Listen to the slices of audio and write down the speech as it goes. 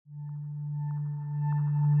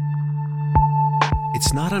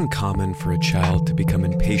It's not uncommon for a child to become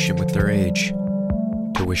impatient with their age,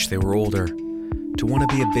 to wish they were older, to want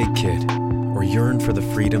to be a big kid, or yearn for the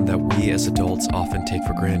freedom that we as adults often take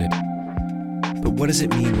for granted. But what does it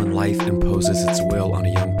mean when life imposes its will on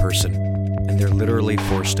a young person, and they're literally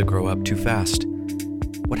forced to grow up too fast?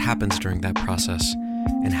 What happens during that process,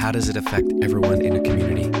 and how does it affect everyone in a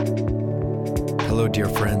community? Hello, dear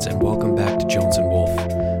friends, and welcome back to Jones & Wolf,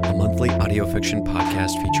 a monthly audio fiction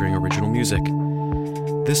podcast featuring original music.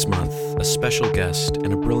 This month, a special guest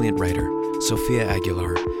and a brilliant writer, Sofia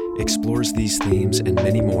Aguilar, explores these themes and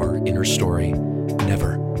many more in her story,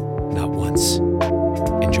 Never, Not Once.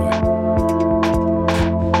 Enjoy.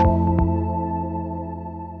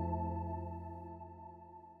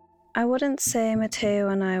 I wouldn't say Mateo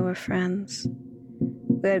and I were friends.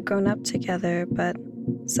 We had grown up together, but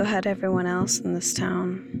so had everyone else in this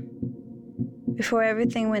town. Before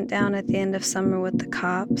everything went down at the end of summer with the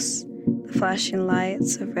cops, the flashing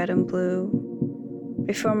lights of red and blue,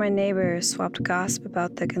 before my neighbors swapped gossip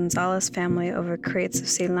about the Gonzalez family over crates of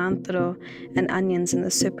cilantro and onions in the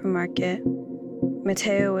supermarket,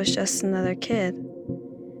 Mateo was just another kid.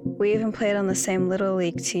 We even played on the same Little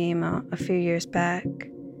League team a few years back,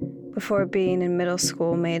 before being in middle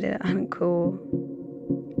school made it uncool.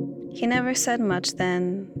 He never said much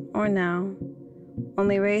then, or now,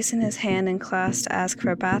 only raising his hand in class to ask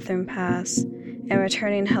for a bathroom pass and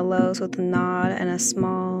returning hellos with a nod and a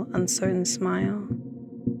small, uncertain smile.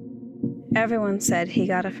 Everyone said he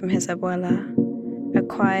got it from his abuela, a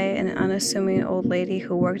quiet and unassuming old lady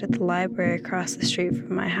who worked at the library across the street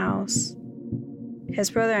from my house. His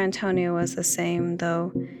brother Antonio was the same,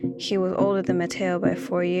 though he was older than Mateo by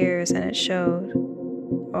 4 years, and it showed.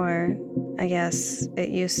 Or, I guess, it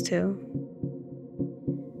used to.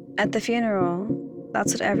 At the funeral,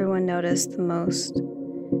 that's what everyone noticed the most.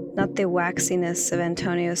 Not the waxiness of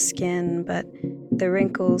Antonio's skin, but the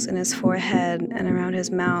wrinkles in his forehead and around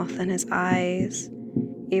his mouth and his eyes,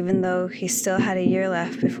 even though he still had a year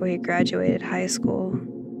left before he graduated high school.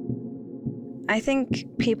 I think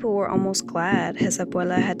people were almost glad his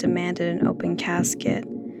abuela had demanded an open casket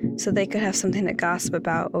so they could have something to gossip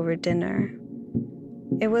about over dinner.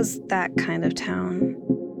 It was that kind of town,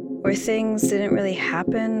 where things didn't really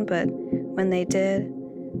happen, but when they did,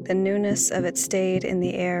 the newness of it stayed in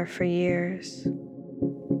the air for years.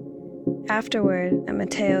 Afterward, at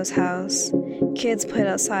Mateo's house, kids played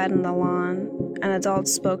outside on the lawn, and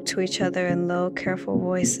adults spoke to each other in low, careful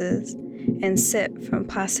voices and sipped from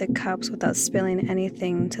plastic cups without spilling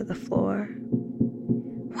anything to the floor.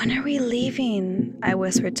 "When are we leaving?" I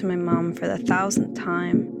whispered to my mom for the 1,000th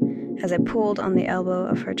time as I pulled on the elbow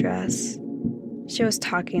of her dress. She was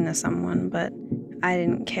talking to someone, but I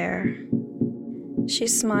didn't care. She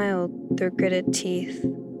smiled through gritted teeth,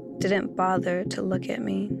 didn't bother to look at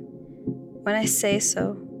me. "When I say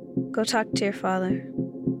so, go talk to your father."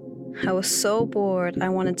 I was so bored I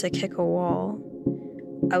wanted to kick a wall.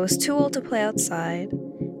 I was too old to play outside,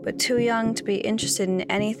 but too young to be interested in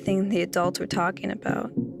anything the adults were talking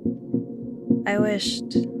about. I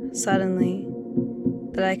wished, suddenly,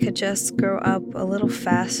 that I could just grow up a little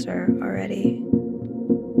faster already.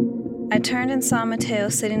 I turned and saw Mateo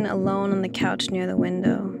sitting alone on the couch near the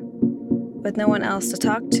window. With no one else to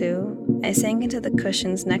talk to, I sank into the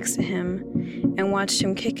cushions next to him and watched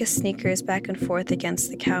him kick his sneakers back and forth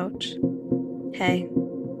against the couch. "Hey."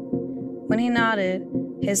 When he nodded,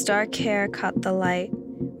 his dark hair caught the light,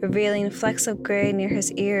 revealing flecks of gray near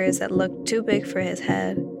his ears that looked too big for his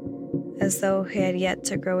head, as though he had yet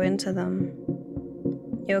to grow into them.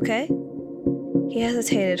 "You okay?" He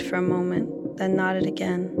hesitated for a moment, then nodded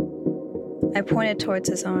again. I pointed towards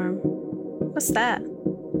his arm. "What's that?"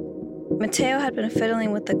 Mateo had been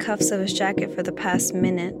fiddling with the cuffs of his jacket for the past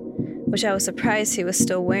minute, which I was surprised he was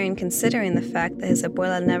still wearing considering the fact that his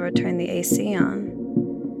abuela never turned the AC on.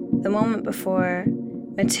 The moment before,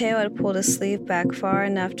 Mateo had pulled his sleeve back far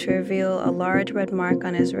enough to reveal a large red mark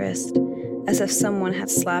on his wrist, as if someone had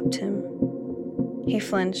slapped him. He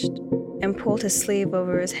flinched and pulled his sleeve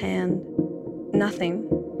over his hand. "Nothing,"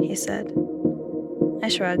 he said. I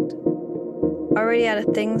shrugged. Already out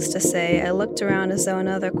of things to say, I looked around as though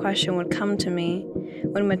another question would come to me,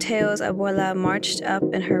 when Mateo's abuela marched up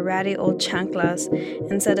in her ratty old chanclas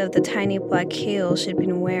instead of the tiny black heels she'd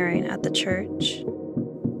been wearing at the church.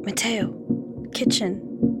 "Mateo, kitchen,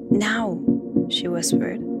 now," she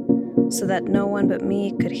whispered, so that no one but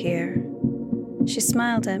me could hear. She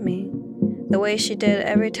smiled at me, the way she did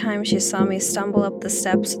every time she saw me stumble up the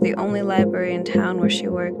steps of the only library in town where she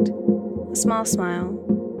worked. A small smile,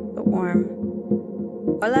 but warm.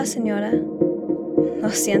 "Hola, señora." "Lo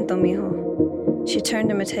siento, mijo." She turned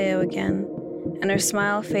to Mateo again, and her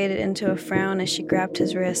smile faded into a frown as she grabbed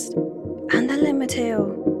his wrist. Ándale,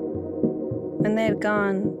 Mateo. When they had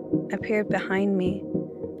gone, I peered behind me,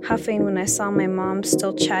 huffing when I saw my mom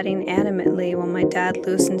still chatting animatedly while my dad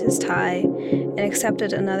loosened his tie and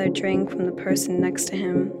accepted another drink from the person next to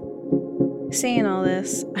him. Seeing all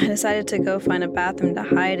this, I decided to go find a bathroom to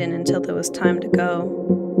hide in until it was time to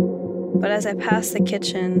go. But as I passed the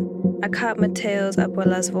kitchen, I caught Mateo's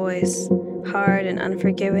abuela's voice, hard and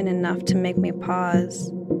unforgiving enough to make me pause.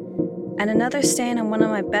 And another stain on one of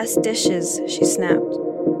my best dishes, she snapped,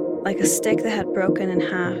 like a stick that had broken in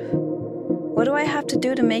half. What do I have to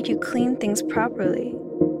do to make you clean things properly?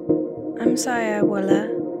 I'm sorry, abuela.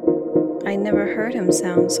 I never heard him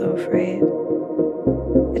sound so afraid.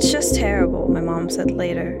 It's just terrible, my mom said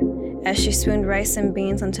later, as she spooned rice and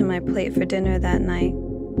beans onto my plate for dinner that night.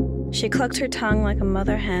 She clucked her tongue like a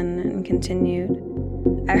mother hen and continued.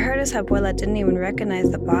 I heard his abuela didn't even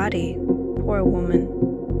recognize the body. Poor woman.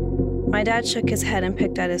 My dad shook his head and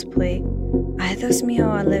picked at his plate. Ay, Dios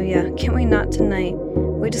mío, Olivia, can't we not tonight?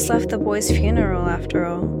 We just left the boy's funeral after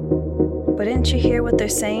all. But didn't you hear what they're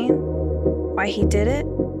saying? Why he did it?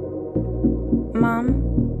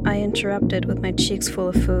 Mom, I interrupted with my cheeks full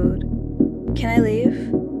of food. Can I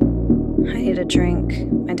leave? I need a drink,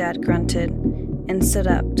 my dad grunted, and stood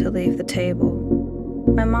up to leave the table.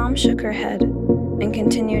 My mom shook her head and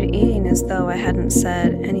continued eating as though I hadn't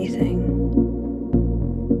said anything.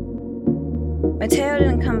 Mateo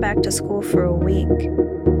didn't come back to school for a week.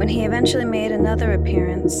 When he eventually made another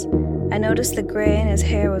appearance, I noticed the gray in his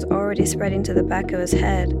hair was already spreading to the back of his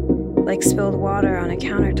head, like spilled water on a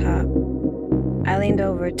countertop. I leaned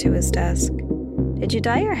over to his desk. Did you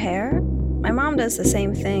dye your hair? My mom does the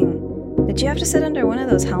same thing. Did you have to sit under one of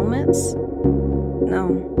those helmets?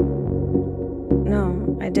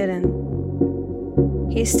 No, I didn't.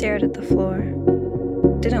 He stared at the floor.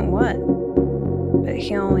 Didn't what? But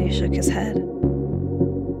he only shook his head.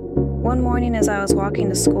 One morning as I was walking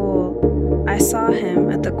to school, I saw him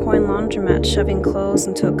at the coin laundromat shoving clothes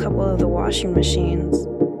into a couple of the washing machines.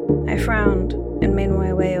 I frowned and made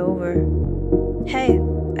my way over. Hey,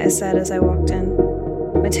 I said as I walked in.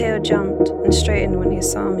 Mateo jumped and straightened when he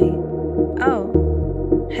saw me.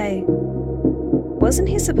 Oh, hey. Wasn't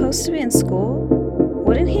he supposed to be in school?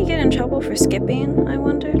 Wouldn't he get in trouble for skipping, I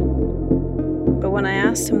wondered? But when I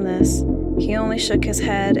asked him this, he only shook his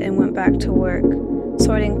head and went back to work,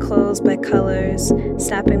 sorting clothes by colors,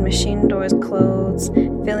 snapping machine doors closed,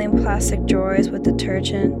 filling plastic drawers with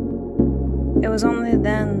detergent. It was only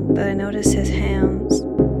then that I noticed his hands,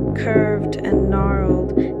 curved and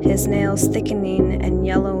gnarled, his nails thickening and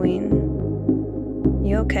yellowing.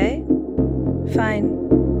 You okay?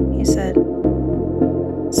 Fine, he said.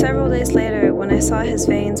 Several days later, when I saw his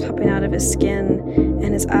veins popping out of his skin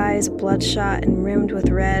and his eyes bloodshot and rimmed with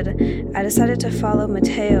red, I decided to follow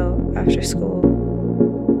Mateo after school.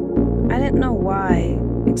 I didn't know why,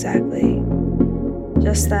 exactly.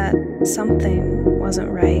 Just that something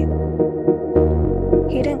wasn't right.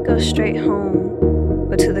 He didn't go straight home,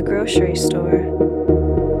 but to the grocery store.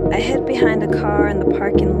 I hid behind a car in the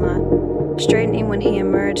parking lot, straightening when he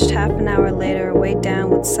emerged half an hour later, weighed down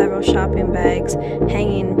with several shopping bags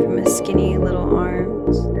hanging from his skinny little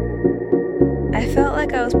arms. I felt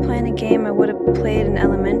like I was playing a game I would have played in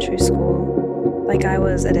elementary school, like I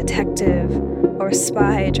was a detective or a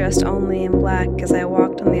spy dressed only in black as I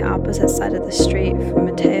walked on the opposite side of the street from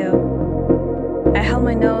Mateo. I held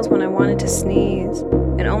my nose when I wanted to sneeze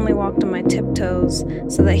and only walked on my tiptoes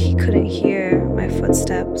so that he couldn't hear my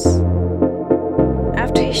footsteps.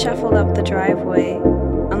 After he shuffled up the driveway,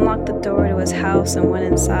 unlocked the door to his house and went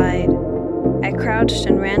inside, I crouched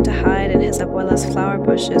and ran to hide in his abuela's flower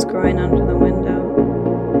bushes growing under the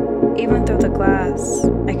window. Even through the glass,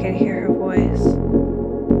 I could hear her voice.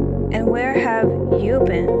 And where have you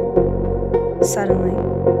been? Suddenly,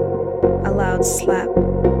 a loud slap.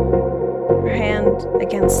 Her hand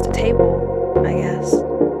against a table, I guess.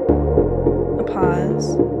 A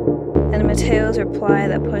pause. And Mateo's reply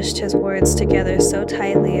that pushed his words together so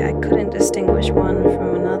tightly I couldn't distinguish one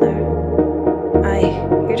from another.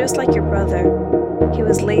 You're just like your brother. He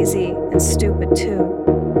was lazy and stupid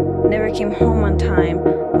too. Never came home on time,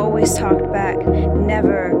 always talked back,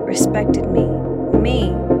 never respected me.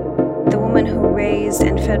 Me, the woman who raised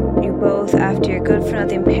and fed you both after your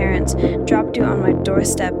good-for-nothing parents dropped you on my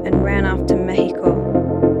doorstep and ran off to Mexico.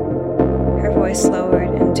 Her voice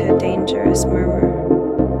lowered into a dangerous murmur.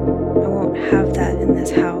 I won't have that in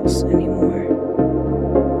this house anymore.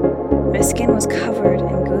 My skin was covered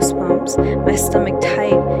in goosebumps, my stomach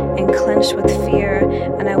tight and clenched with fear,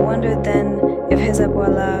 and I wondered then if his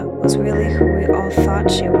abuela was really who we all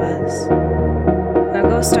thought she was. Now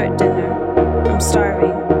go start dinner. I'm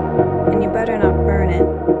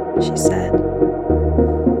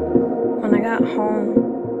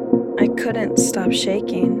stopped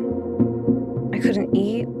shaking. I couldn't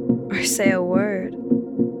eat or say a word.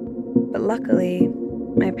 But luckily,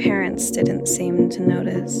 my parents didn't seem to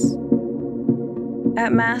notice.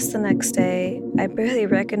 At Mass the next day, I barely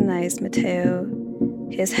recognized Mateo.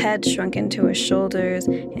 His head shrunk into his shoulders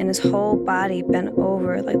and his whole body bent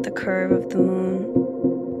over like the curve of the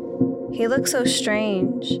moon. He looked so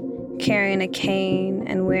strange, carrying a cane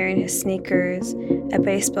and wearing his sneakers, a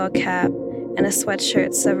baseball cap, and a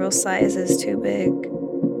sweatshirt several sizes too big.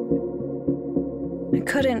 I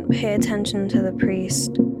couldn't pay attention to the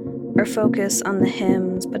priest or focus on the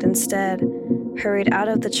hymns, but instead hurried out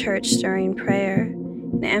of the church during prayer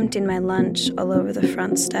and emptied my lunch all over the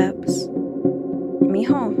front steps.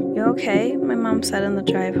 "Mijo, you okay?" my mom said on the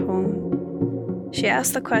drive home. She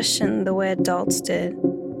asked the question the way adults did,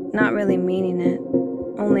 not really meaning it,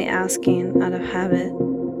 only asking out of habit.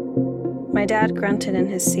 My dad grunted in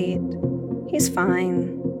his seat. "He's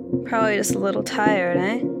fine. Probably just a little tired,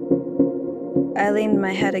 eh?" I leaned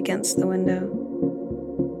my head against the window.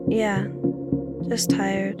 "Yeah, just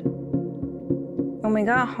tired." When we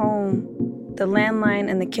got home, the landline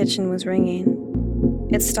in the kitchen was ringing.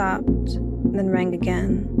 It stopped, then rang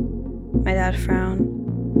again. My dad frowned.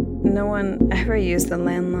 No one ever used the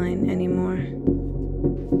landline anymore.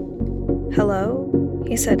 "Hello?"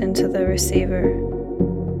 he said into the receiver.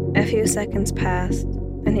 A few seconds passed,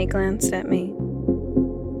 and he glanced at me.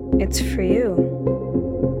 "It's for you."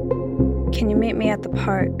 "Can you meet me at the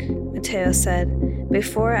park?" Mateo said,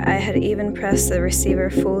 before I had even pressed the receiver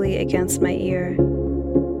fully against my ear.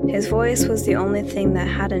 His voice was the only thing that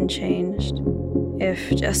hadn't changed, if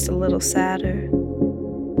just a little sadder.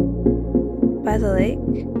 "By the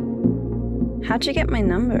lake? How'd you get my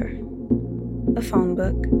number?" "The phone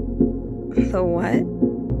book." "The what?"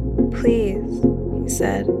 "Please," he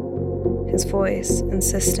said, his voice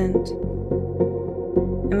insistent.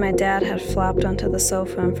 And my dad had flopped onto the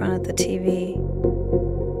sofa in front of the TV.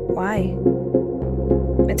 "Why?"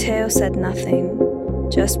 Mateo said nothing,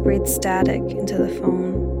 just breathed static into the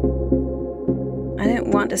phone. I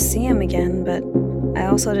didn't want to see him again, but I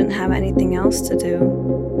also didn't have anything else to do.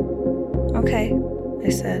 "Okay," I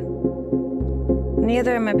said.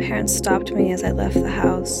 Neither of my parents stopped me as I left the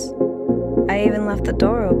house. I even left the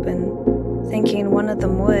door open, thinking one of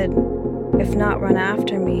them would, if not run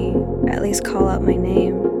after me, at least call out my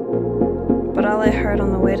name. But all I heard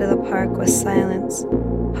on the way to the park was silence,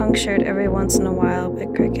 punctured every once in a while by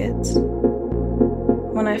crickets.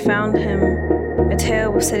 When I found him,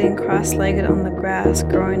 Mateo was sitting cross-legged on the grass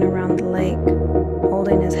growing around the lake,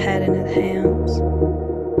 holding his head in his hands.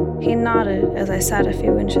 He nodded as I sat a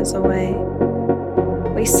few inches away.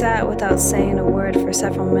 We sat without saying a word for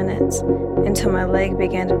several minutes until my leg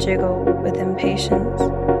began to jiggle with impatience.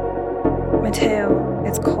 "Mateo,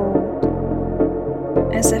 it's cold."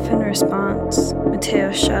 As if in response,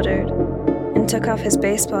 Mateo shuddered and took off his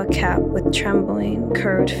baseball cap with trembling,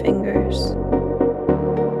 curved fingers.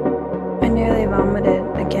 I nearly vomited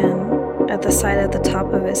again at the sight of the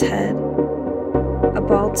top of his head, a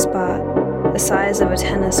bald spot the size of a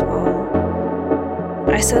tennis ball.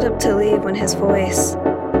 I stood up to leave when his voice,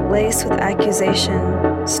 laced with accusation,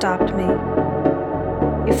 stopped me.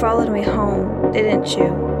 "You followed me home, didn't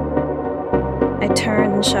you?" I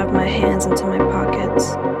turned and shoved my hands into my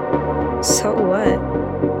pockets. "So what?"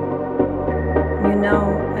 "You know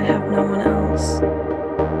I have no one else."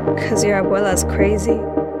 "'Cause your abuela's crazy.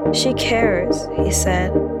 She cares," he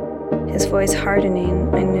said, his voice hardening,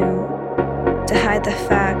 I knew, to hide the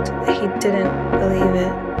fact that he didn't believe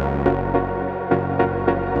it.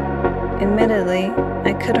 Admittedly,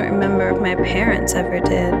 I couldn't remember if my parents ever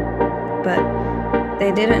did, but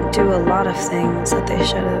they didn't do a lot of things that they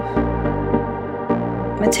should have.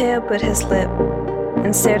 Mateo bit his lip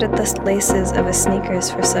and stared at the laces of his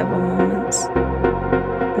sneakers for several moments.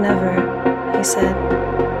 "Never," he said,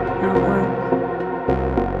 "not once."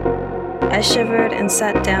 I shivered and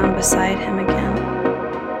sat down beside him again.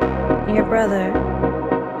 "Your brother,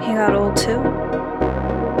 he got old too?"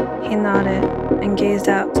 He nodded and gazed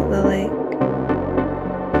out to the lake.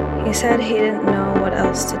 He said he didn't know what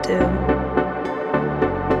else to do.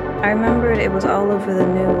 I remembered it was all over the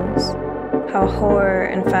news, how horror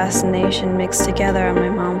and fascination mixed together on my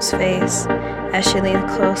mom's face as she leaned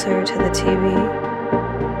closer to the TV.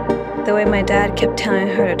 The way my dad kept telling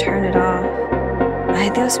her to turn it off. "Ay,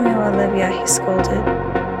 Dios mío, Olivia," he scolded,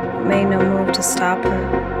 but made no move to stop her.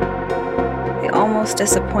 The almost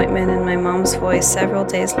disappointment in my mom's voice several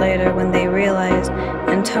days later when they realized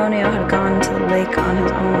Antonio had gone to the lake on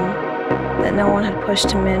his own, that no one had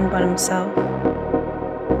pushed him in but himself.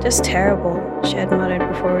 "Just terrible," she had muttered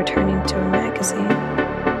before returning to her magazine.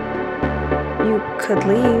 "You could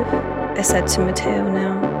leave," I said to Mateo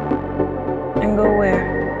now. And go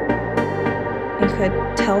where? You could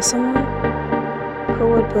tell someone? Who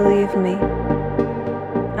would believe me?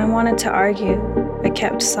 I wanted to argue, but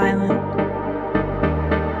kept silent.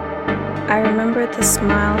 I remembered the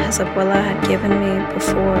smile his abuela had given me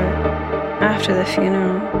before, after the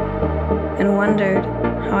funeral, and wondered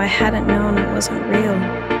how I hadn't known it wasn't real.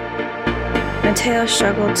 Mateo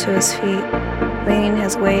struggled to his feet, leaning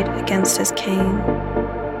his weight against his cane.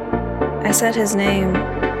 I said his name,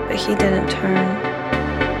 but he didn't turn.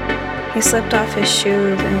 He slipped off his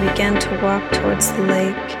shoes and began to walk towards the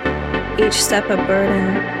lake, each step a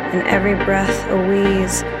burden, and every breath a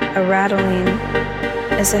wheeze, a rattling,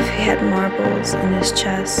 as if he had marbles in his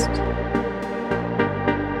chest.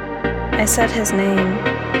 I said his name,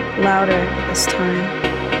 louder this time.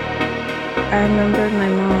 I remembered my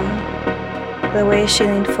mom, the way she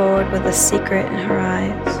leaned forward with a secret in her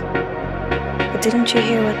eyes. But didn't you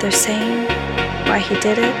hear what they're saying? Why he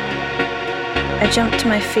did it? I jumped to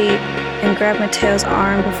my feet and grabbed Mateo's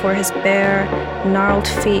arm before his bare, gnarled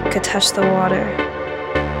feet could touch the water.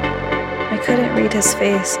 I couldn't read his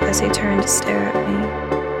face as he turned to stare at me.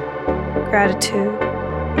 Gratitude,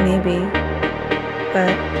 maybe,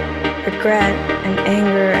 but regret and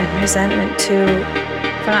anger and resentment too,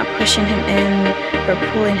 for not pushing him in or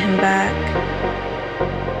pulling him back.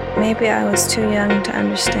 Maybe I was too young to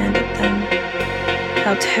understand it then,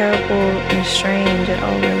 how terrible and strange it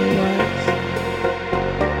all really was.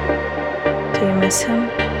 Do you miss him?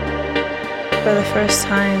 For the first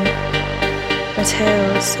time,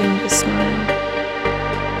 Mateo seemed to smile.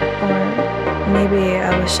 Or maybe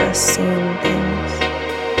I was just seeing things.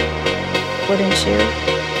 Wouldn't you?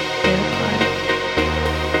 He replied.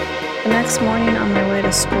 The next morning on my way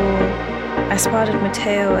to school, I spotted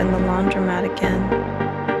Mateo in the laundromat again.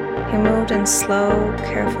 He moved in slow,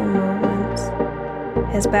 careful movements.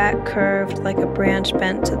 His back curved like a branch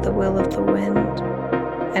bent to the will of the wind,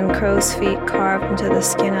 and crow's feet carved into the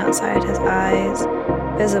skin outside his eyes,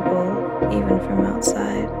 visible even from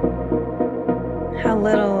outside. How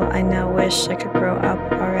little I now wish I could grow up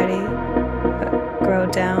already, but grow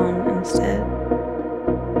down instead.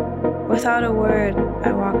 Without a word,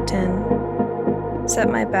 I walked in, set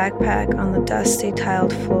my backpack on the dusty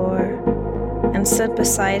tiled floor, and stood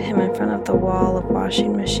beside him in front of the wall of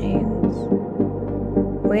washing machines.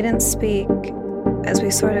 We didn't speak as we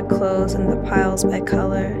sorted clothes into piles by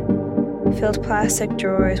color, filled plastic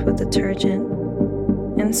drawers with detergent,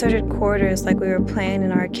 inserted quarters like we were playing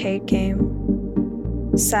an arcade game,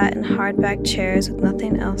 sat in hardback chairs with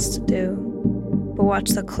nothing else to do but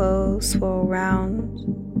watch the clothes swirl round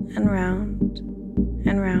and round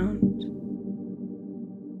and round.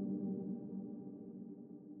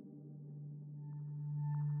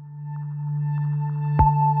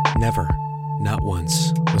 Never, Not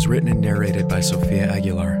Once was written and narrated by Sofia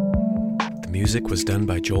Aguilar. The music was done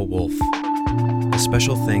by Joel Wolf. A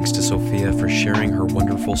special thanks to Sofia for sharing her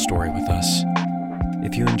wonderful story with us.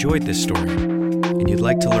 If you enjoyed this story and you'd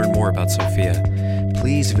like to learn more about Sofia,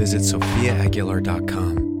 please visit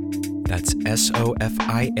sofiaaguilar.com. That's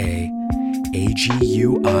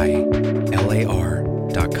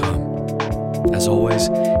SOFIAAGUILAR.com. As always,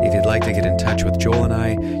 if you'd like to get in touch with Joel and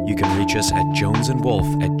I, you can reach us at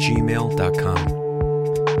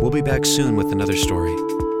jonesandwolf@gmail.com. We'll be back soon with another story.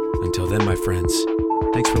 Until then, my friends,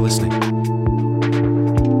 thanks for listening.